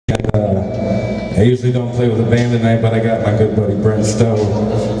I usually don't play with a band tonight, but I got my good buddy Brent Stowe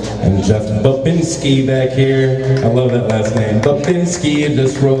and Jeff Babinski back here. I love that last name. Babinski, it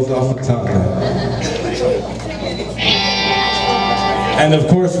just rolls off the tongue. And of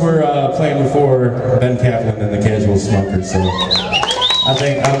course we're playing before Ben Caplan and the Casual Smokers, so I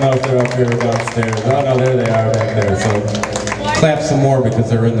don't know if they're up here or downstairs. Oh no, there they are back there, so clap some more because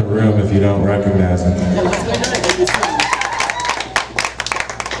they're in the room if you don't recognize them.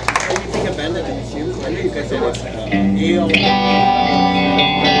 It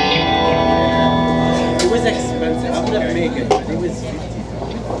was expensive. I would have made it, but it was 50.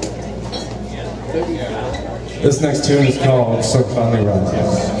 This next tune is called So Finally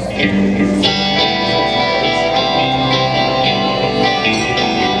Rises.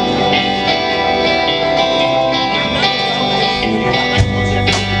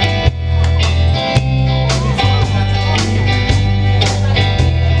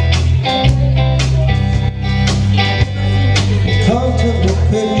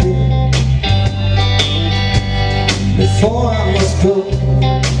 Before I must go,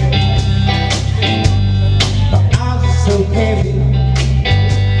 my eyes are so heavy,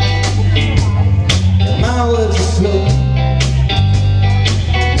 and my words are slow.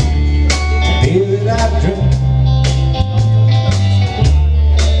 Beer that I drink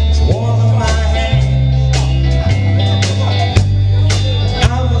is warm in my hand. I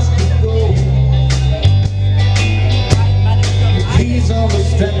must go. Please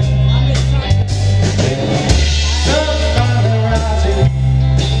understand.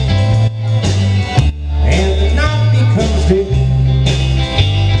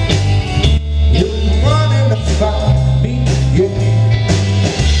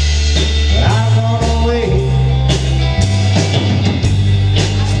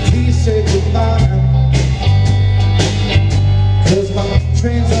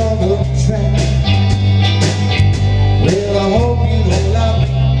 Trains on the track. Well, I hope you will love me,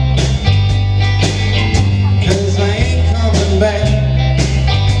 'cause I ain't coming back.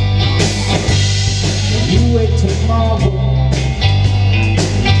 You wait tomorrow,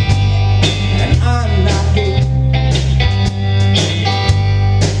 and I'm not here.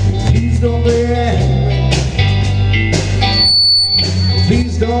 Please don't be angry.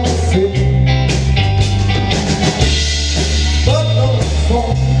 Please don't fear.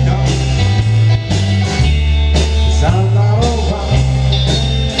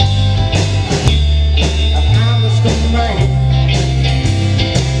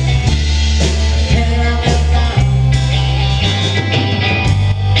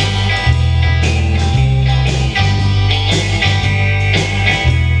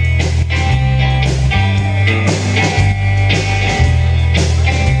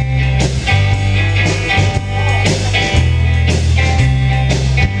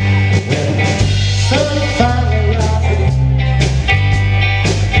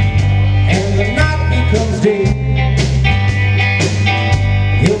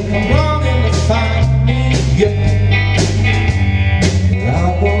 He'll come running to find me again.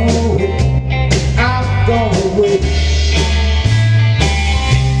 I'm gonna wait, I'm gonna wait.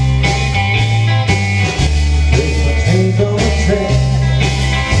 With my chains on the track.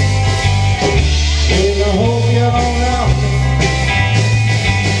 Well, I hope you don't know me,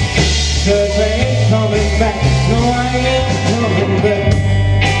 'cause I ain't coming back. No, I ain't coming back.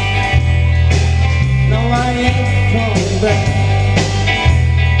 No, I ain't coming back.